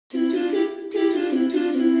Limiting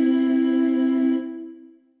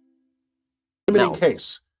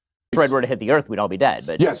case. If asteroid were to hit the Earth, we'd all be dead.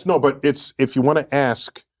 But yes, no, but it's if you want to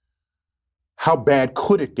ask how bad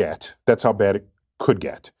could it get, that's how bad it could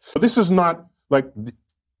get. So this is not like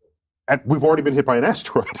we've already been hit by an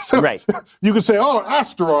asteroid. So right. You could say, oh,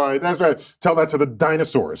 asteroid, that's right. Tell that to the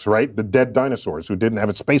dinosaurs, right? The dead dinosaurs who didn't have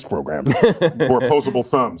a space program or opposable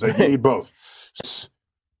thumbs. They need both.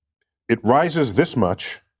 It rises this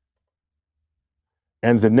much,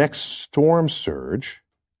 and the next storm surge,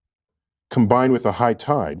 combined with a high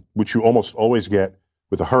tide, which you almost always get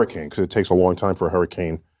with a hurricane, because it takes a long time for a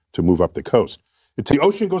hurricane to move up the coast. The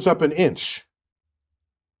ocean goes up an inch.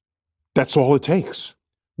 That's all it takes.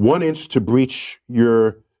 1 inch to breach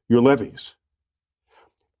your levees.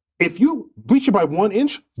 If you breach it by 1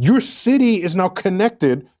 inch, your city is now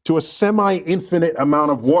connected to a semi-infinite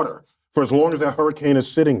amount of water for as long as that hurricane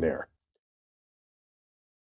is sitting there.